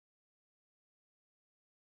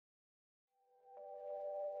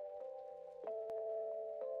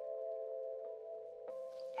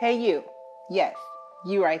Hey you, yes,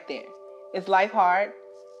 you right there. Is life hard?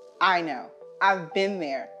 I know. I've been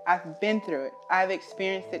there. I've been through it. I've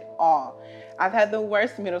experienced it all. I've had the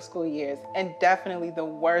worst middle school years and definitely the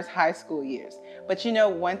worst high school years. But you know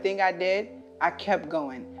one thing I did? I kept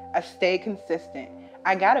going. I stayed consistent.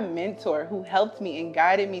 I got a mentor who helped me and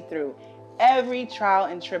guided me through every trial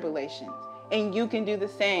and tribulation. And you can do the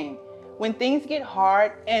same. When things get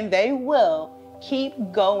hard, and they will, keep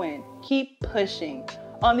going, keep pushing.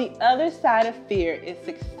 On the other side of fear is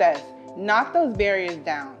success. Knock those barriers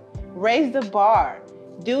down. Raise the bar.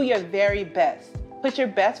 Do your very best. Put your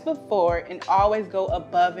best foot forward and always go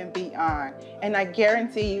above and beyond. And I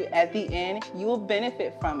guarantee you, at the end, you will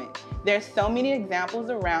benefit from it. There's so many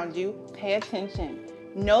examples around you. Pay attention.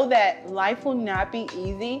 Know that life will not be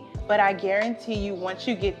easy, but I guarantee you, once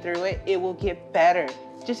you get through it, it will get better.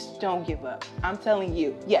 Just don't give up. I'm telling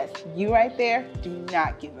you, yes, you right there, do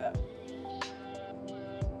not give up.